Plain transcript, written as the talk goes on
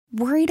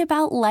Worried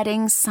about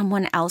letting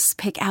someone else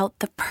pick out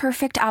the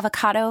perfect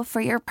avocado for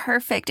your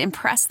perfect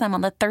impress them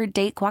on the third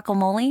date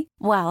guacamole?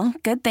 Well,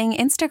 good thing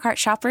Instacart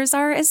shoppers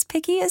are as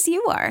picky as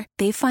you are.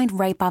 They find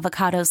ripe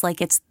avocados like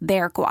it's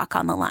their guac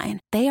on the line.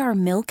 They are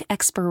milk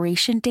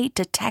expiration date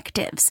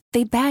detectives.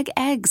 They bag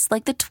eggs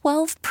like the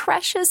 12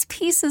 precious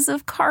pieces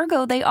of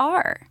cargo they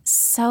are.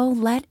 So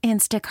let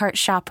Instacart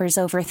shoppers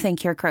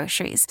overthink your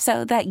groceries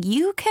so that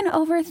you can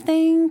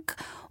overthink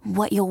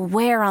what you'll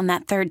wear on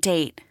that third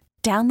date.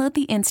 Download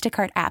the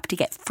Instacart app to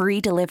get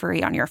free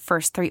delivery on your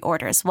first 3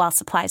 orders while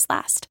supplies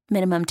last.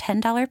 Minimum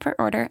 $10 per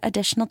order.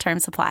 Additional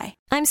terms apply.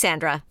 I'm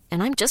Sandra,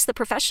 and I'm just the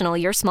professional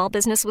your small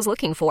business was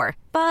looking for.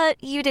 But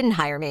you didn't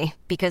hire me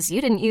because you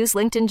didn't use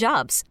LinkedIn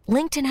Jobs.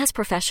 LinkedIn has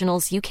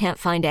professionals you can't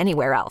find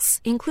anywhere else,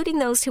 including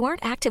those who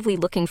aren't actively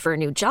looking for a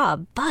new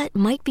job, but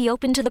might be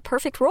open to the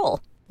perfect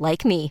role,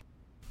 like me.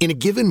 In a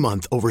given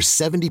month, over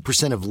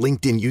 70% of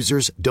LinkedIn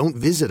users don't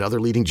visit other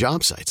leading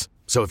job sites.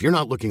 So if you're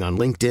not looking on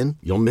LinkedIn,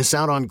 you'll miss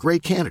out on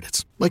great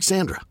candidates like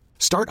Sandra.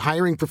 Start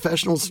hiring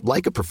professionals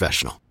like a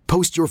professional.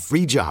 Post your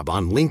free job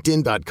on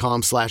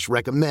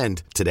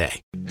linkedin.com/recommend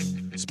today.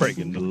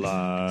 Spraguin the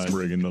Line.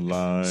 Spraguin the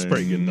Line.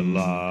 Spraguin the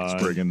Line.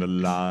 Spraguin the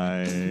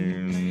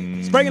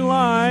Line. Sprague the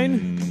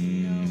Line.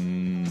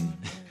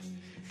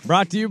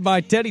 Brought to you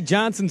by Teddy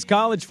Johnson's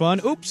College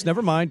Fund. Oops,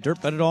 never mind.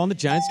 Dirt bet it all on the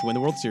Giants to win the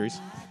World Series.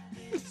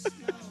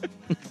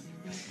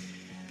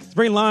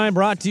 Sprague the Line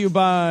brought to you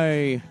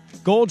by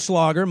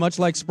Goldschlager. Much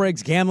like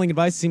Sprague's gambling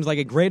advice, seems like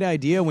a great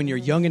idea when you're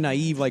young and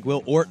naive like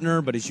Will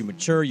Ortner, but as you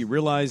mature, you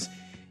realize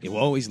it will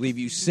always leave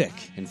you sick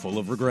and full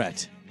of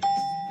regret.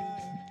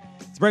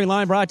 Sprague the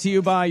Line brought to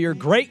you by your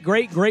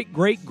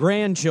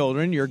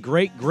great-great-great-great-grandchildren, your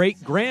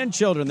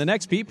great-great-grandchildren, the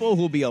next people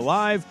who will be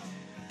alive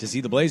to see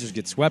the Blazers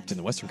get swept in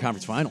the Western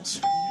Conference Finals.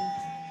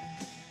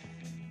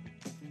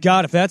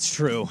 God, if that's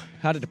true,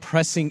 how a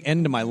depressing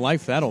end to my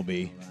life that'll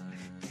be.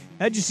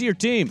 How'd you see your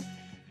team?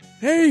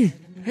 Hey,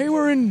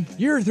 we're in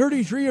year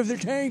 33 of the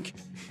tank.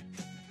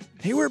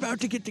 Hey, we're about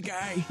to get the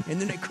guy.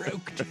 And then I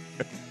croaked.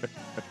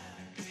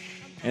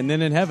 And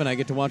then in heaven, I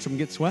get to watch them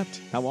get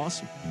swept. How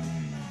awesome.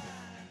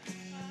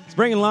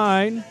 Sprague the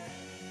Line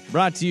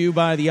brought to you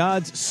by the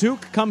odds.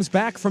 Souk comes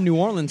back from New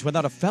Orleans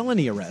without a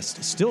felony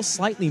arrest. Still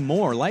slightly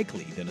more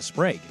likely than a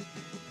Sprague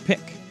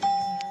pick.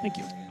 Thank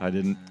you. I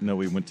didn't know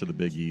we went to the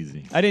Big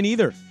Easy. I didn't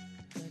either.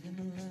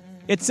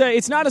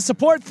 It's not a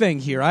support thing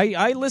here.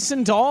 I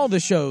listen to all the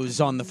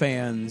shows on the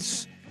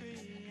Fans,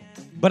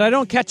 but I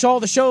don't catch all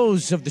the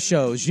shows of the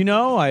shows. You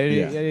know,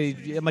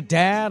 I'm a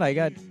dad. I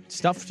got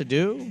stuff to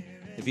do.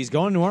 If he's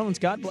going to New Orleans,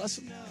 God bless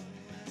him.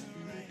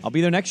 I'll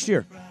be there next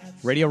year.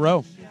 Radio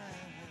Row.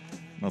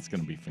 That's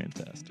going to be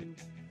fantastic.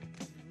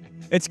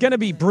 It's going to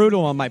be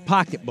brutal on my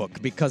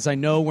pocketbook because I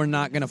know we're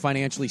not going to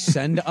financially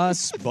send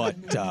us,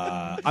 but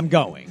I'm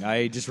going.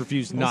 I just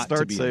refuse not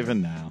to be Start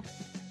saving there. now.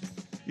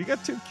 You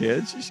got 2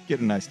 kids. You should get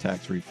a nice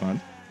tax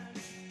refund.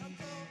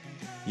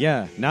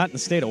 Yeah, not in the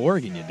state of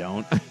Oregon, you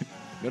don't.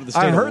 Go to the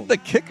state I heard the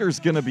kicker's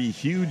going to be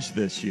huge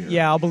this year.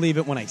 Yeah, I'll believe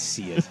it when I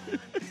see it.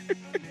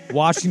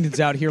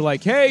 Washington's out here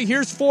like, hey,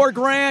 here's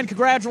 $4,000.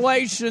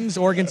 Congratulations.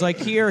 Oregon's like,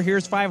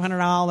 here's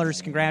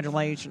 $500.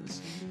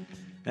 Congratulations.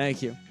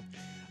 Thank you.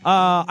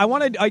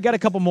 I got a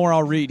couple more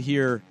I'll read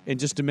here in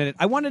just a minute.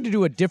 I wanted to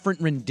do a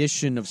different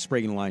rendition of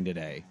Sprague the Line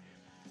today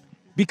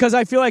because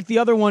I feel like the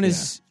other one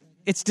is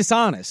it's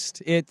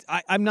dishonest.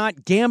 I'm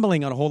not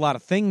gambling on a whole lot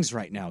of things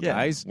right now,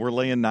 guys. We're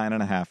laying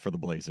 9.5 for the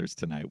Blazers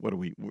tonight. What do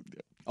we?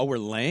 Oh, we're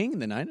laying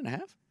the 9.5?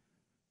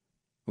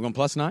 We're going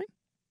 +9?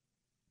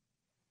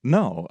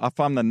 No, if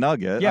I'm the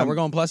Nugget. Yeah, we're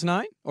going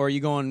 +9? Or are you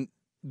going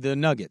the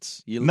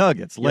Nuggets?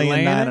 Nuggets,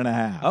 laying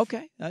 9.5.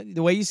 Okay.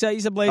 The way you said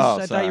Blazers,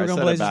 I thought you were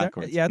going Blazers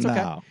there. Yeah, it's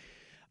okay.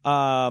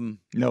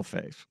 No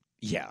faith.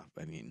 Yeah,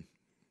 I mean,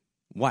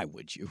 why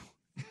would you?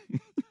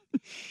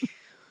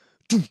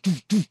 The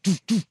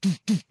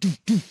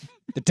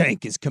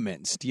tank is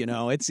commenced. You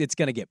know, it's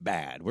going to get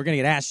bad. We're going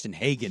to get Ashton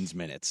Hagen's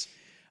minutes.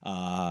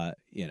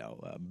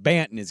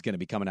 Banton is going to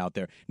be coming out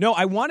there. No,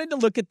 I wanted to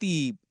look at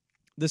the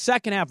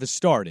second half has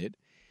started.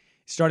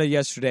 Started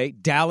yesterday.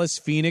 Dallas,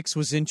 Phoenix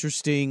was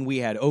interesting. We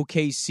had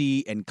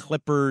OKC and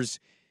Clippers.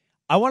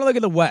 I want to look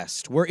at the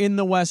West. We're in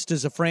the West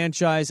as a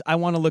franchise. I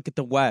want to look at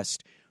the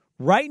West.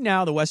 Right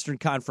now, the Western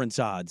Conference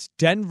odds.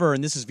 Denver,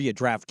 and this is via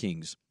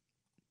DraftKings.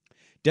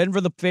 Denver,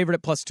 the favorite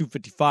at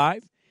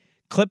 +255.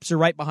 Clips are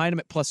right behind them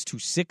at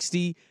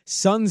 +260.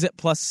 Suns at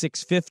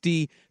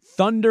 +650.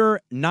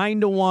 Thunder,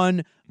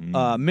 9-1.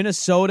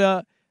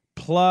 Minnesota,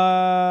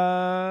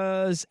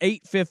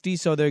 +850.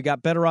 So they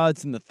got better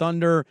odds than the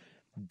Thunder.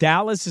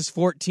 Dallas is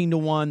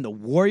 14-1. The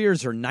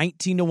Warriors are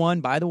 19-1.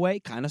 By the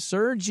way, kind of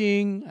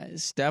surging.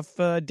 Steph,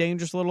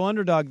 dangerous little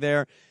underdog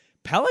there.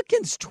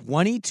 Pelicans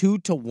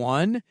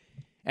 22-1,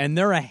 and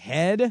they're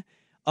ahead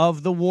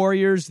of the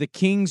Warriors. The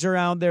Kings are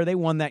out there. They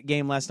won that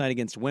game last night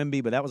against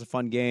Wemby, but that was a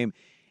fun game.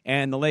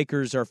 And the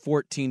Lakers are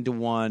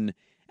 14-1.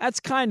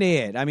 That's kind of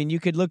it. I mean, you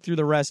could look through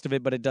the rest of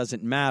it, but it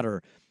doesn't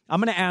matter. I'm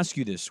going to ask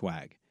you this,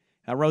 Swag.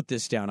 I wrote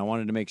this down. I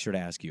wanted to make sure to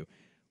ask you.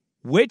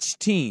 Which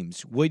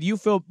teams would you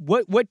feel,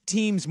 what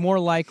teams more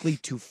likely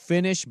to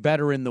finish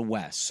better in the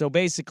West? So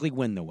basically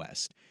win the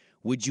West.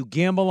 Would you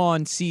gamble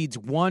on seeds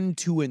 1,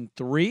 2, and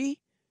 3?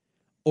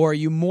 Or are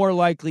you more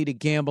likely to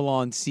gamble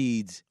on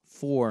seeds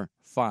 4,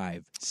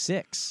 5,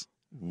 6?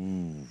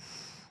 Ooh.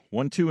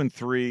 1, 2, and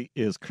 3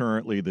 is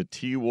currently the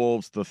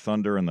T-Wolves, the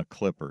Thunder, and the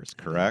Clippers,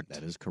 correct?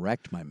 That is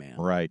correct, my man.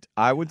 Right.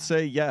 I would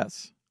say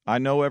yes. I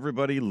know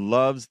everybody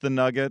loves the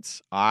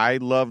Nuggets. I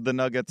love the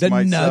Nuggets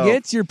myself. The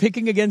Nuggets? You're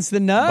picking against the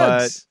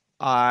Nuggets.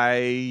 But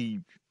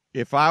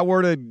if I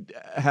were to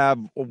have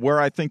where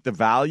I think the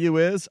value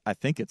is, I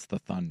think it's the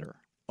Thunder.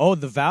 Oh,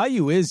 the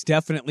value is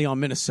definitely on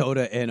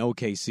Minnesota and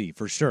OKC,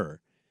 for sure.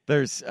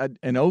 There's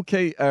an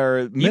OK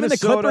or Minnesota. Even the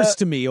Clippers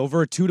to me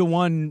over a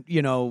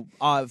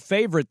 2-1,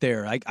 favorite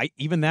there. I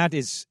even that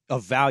is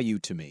of value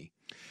to me.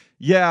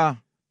 Yeah,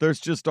 there's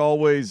just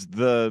always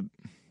the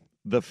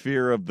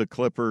fear of the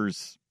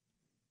Clippers,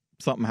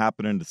 something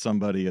happening to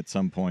somebody at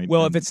some point.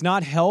 Well, if it's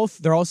not health,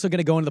 they're also going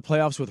to go into the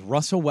playoffs with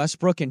Russell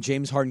Westbrook and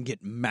James Harden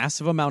get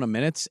massive amount of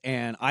minutes.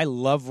 And I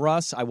love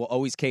Russ. I will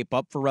always cape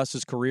up for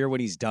Russ's career,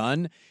 what he's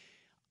done.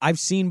 I've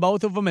seen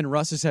both of them, and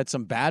Russ has had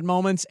some bad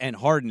moments, and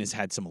Harden has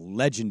had some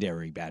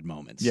legendary bad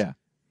moments. Yeah.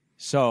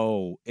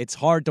 So it's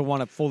hard to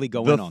want to fully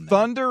go in on that. The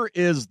Thunder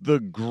is the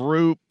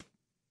group.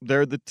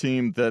 They're the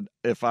team that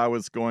if I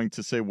was going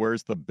to say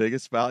where's the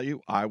biggest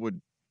value, I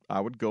would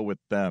go with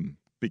them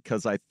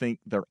because I think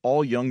they're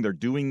all young. They're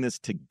doing this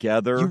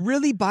together. You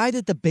really buy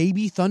that the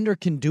baby Thunder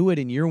can do it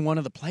in year one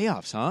of the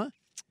playoffs, huh?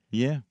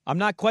 Yeah. I'm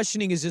not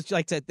questioning is just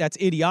like that's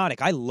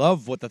idiotic. I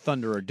love what the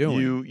Thunder are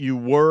doing. You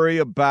worry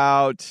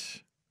about...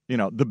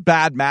 the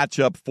bad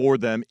matchup for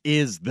them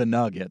is the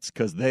Nuggets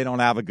because they don't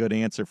have a good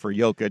answer for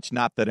Jokic.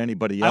 Not that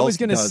anybody else does. I was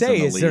going to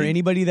say, is there league.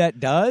 Anybody that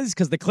does?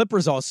 Because the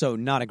Clippers also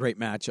not a great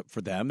matchup for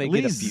them. They At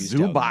get least abused.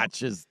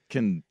 Zubac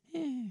can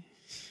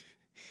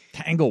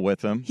tangle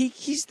with him.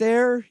 He's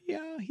there.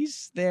 Yeah,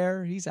 he's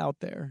there. He's out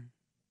there.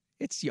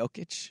 It's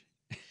Jokic.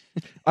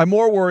 I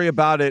more worry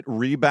about it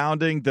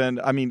rebounding than,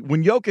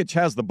 when Jokic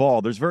has the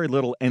ball, there's very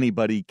little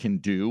anybody can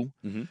do.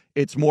 Mm-hmm.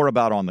 It's more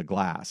about on the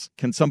glass.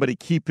 Can somebody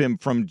keep him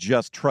from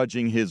just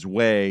trudging his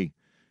way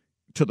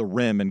to the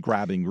rim and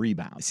grabbing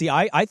rebounds? See,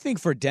 I think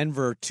for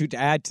Denver, to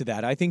add to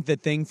that, I think the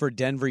thing for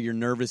Denver you're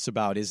nervous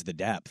about is the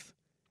depth.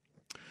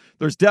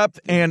 There's depth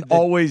and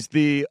always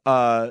the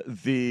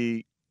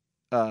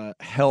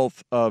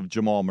health of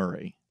Jamal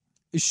Murray.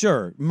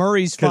 Sure,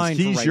 Murray's fine for right now.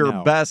 Because he's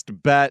your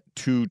best bet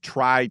to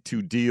try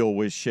to deal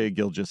with Shai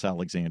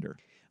Gilgeous-Alexander.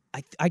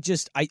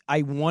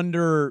 I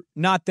wonder,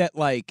 not that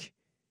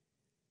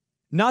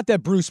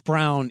Bruce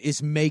Brown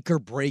is make or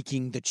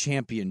breaking the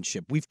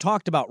championship. We've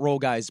talked about role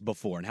guys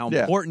before and how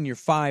important your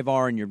 5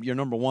 are and your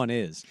number 1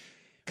 is.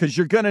 Because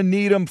you're going to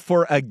need them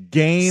for a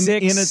game.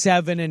 6,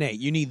 7, and 8.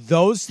 You need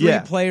those 3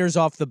 players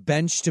off the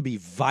bench to be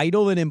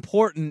vital and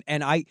important.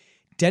 And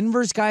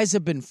Denver's guys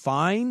have been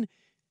fine.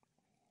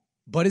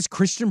 But is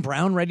Christian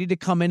Brown ready to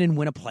come in and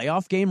win a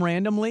playoff game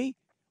randomly?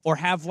 Or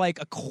have a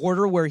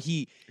quarter where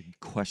he... Are you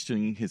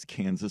questioning his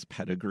Kansas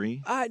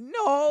pedigree?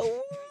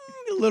 No,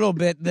 a little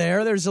bit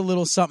there. There's a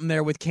little something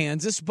there with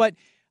Kansas. But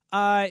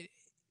I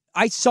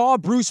saw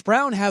Bruce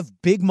Brown have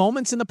big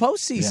moments in the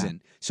postseason.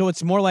 Yeah. So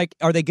it's more like,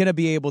 are they going to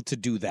be able to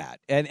do that?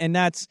 And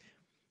that's...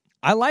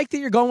 I like that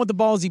you're going with the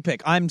ballsy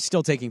pick. I'm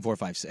still taking 4,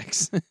 5,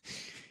 6.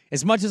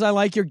 As much as I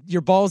like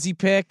your ballsy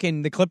pick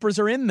and the Clippers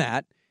are in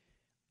that,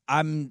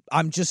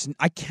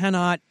 I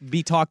cannot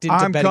be talked into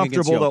betting against Jokic. I'm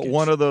comfortable that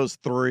one of those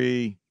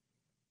 3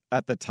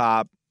 at the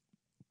top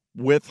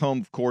with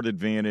home court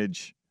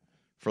advantage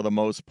for the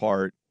most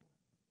part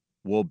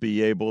will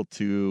be able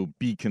to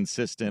be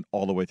consistent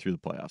all the way through the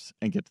playoffs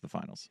and get to the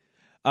finals.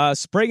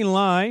 Sprague the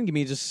Line, give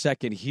me just a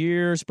second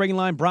here. Sprague the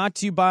Line brought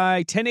to you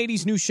by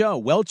 1080's new show,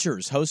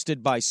 Welchers,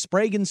 hosted by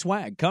Sprague and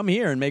Swag. Come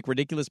here and make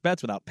ridiculous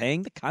bets without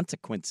paying the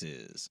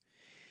consequences.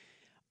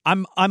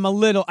 I'm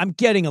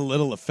getting a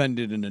little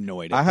offended and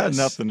annoyed at I had this.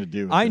 nothing to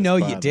do with I this, know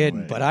you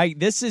didn't, but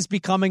this is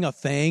becoming a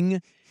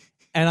thing,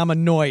 and I'm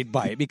annoyed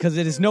by it because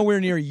it is nowhere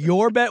near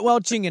your bet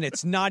welching, and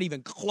it's not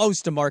even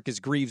close to Marcus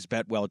Greaves'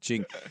 bet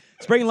welching.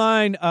 Sprague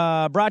Line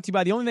brought to you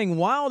by the only thing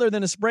wilder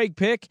than a Sprague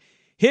pick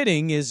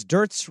hitting is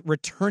Dirt's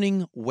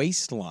returning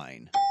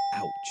waistline.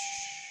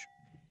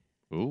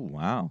 Ouch. Ooh,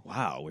 wow.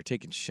 Wow, we're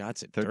taking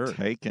shots at They're Dirt.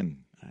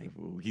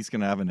 He's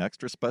going to have an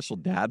extra special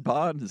dad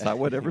bod? Is that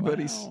what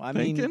everybody's thinking? I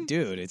mean,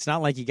 dude, it's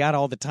not like you got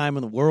all the time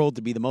in the world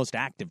to be the most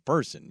active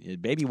person.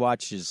 Baby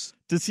Watch is...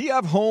 Does he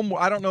have home...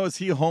 I don't know, is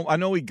he home... I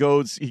know he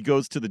goes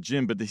to the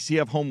gym, but does he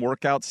have home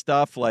workout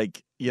stuff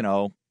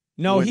No,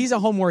 he's a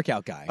home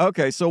workout guy.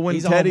 Okay, so when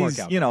Teddy's,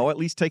 at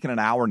least taking an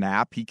hour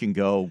nap, he can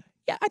go...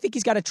 Yeah, I think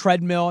he's got a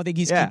treadmill. I think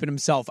he's keeping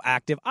himself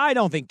active. I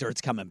don't think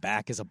Dirt's coming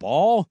back as a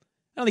ball.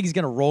 I don't think he's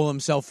going to roll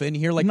himself in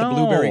here like the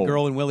Blueberry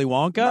Girl and Willy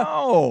Wonka.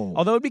 No.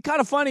 Although it'd be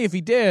kind of funny if he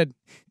did.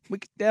 We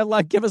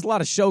could give us a lot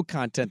of show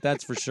content,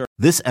 that's for sure.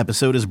 This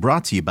episode is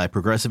brought to you by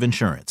Progressive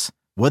Insurance.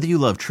 Whether you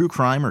love true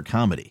crime or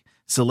comedy,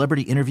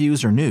 celebrity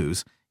interviews or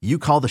news, you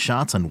call the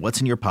shots on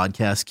what's in your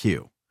podcast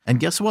queue. And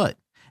guess what?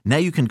 Now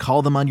you can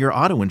call them on your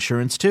auto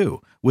insurance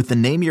too with the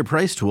Name Your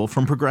Price tool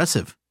from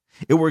Progressive.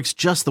 It works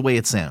just the way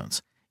it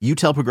sounds. You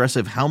tell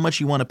Progressive how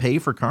much you want to pay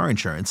for car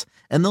insurance,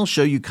 and they'll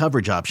show you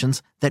coverage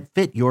options that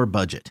fit your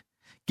budget.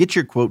 Get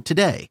your quote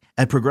today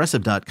at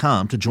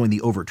Progressive.com to join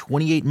the over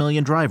 28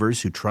 million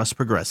drivers who trust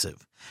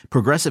Progressive.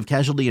 Progressive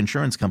Casualty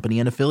Insurance Company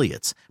and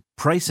Affiliates.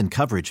 Price and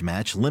coverage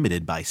match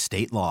limited by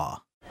state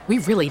law. We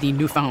really need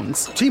new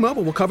phones.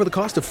 T-Mobile will cover the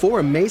cost of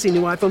 4 amazing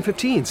new iPhone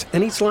 15s,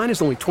 and each line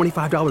is only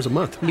 $25 a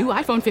month. New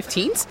iPhone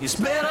 15s? It's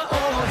better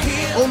over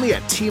here. Only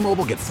at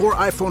T-Mobile, get 4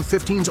 iPhone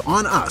 15s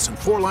on us and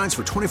 4 lines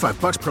for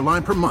 $25 per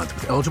line per month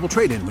with eligible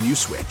trade-in when you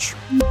switch.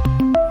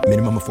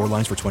 Minimum of 4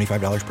 lines for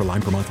 $25 per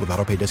line per month with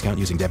autopay discount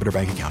using debit or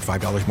bank account.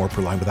 $5 more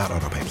per line without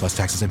autopay, plus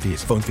taxes and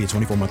fees. Phone fee at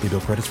 24 monthly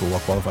bill credits for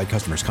well-qualified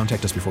customers.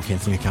 Contact us before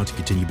canceling account to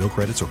continue bill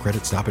credits or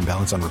credit stop and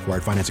balance on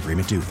required finance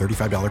agreement due.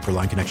 $35 per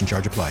line connection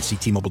charge applies. See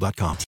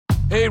T-Mobile.com.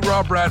 Hey,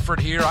 Rob Bradford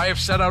here. I have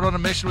set out on a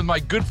mission with my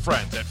good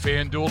friends at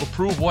FanDuel to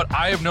prove what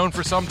I have known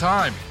for some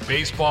time.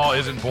 Baseball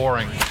isn't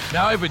boring.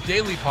 Now I have a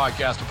daily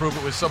podcast to prove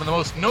it with some of the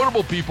most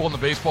notable people in the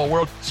baseball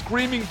world,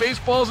 screaming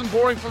baseball isn't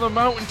boring from the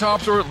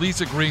mountaintops, or at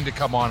least agreeing to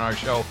come on our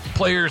show.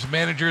 Players,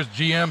 managers,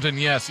 GMs, and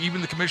yes, even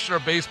the commissioner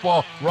of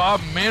baseball, Rob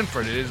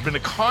Manfred. It has been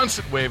a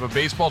constant wave of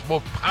baseball's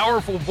most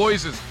powerful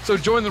voices. So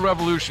join the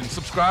revolution.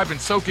 Subscribe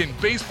and soak in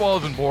Baseball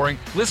Isn't Boring.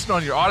 Listen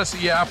on your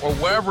Odyssey app or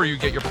wherever you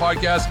get your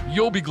podcasts.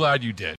 You'll be glad you did.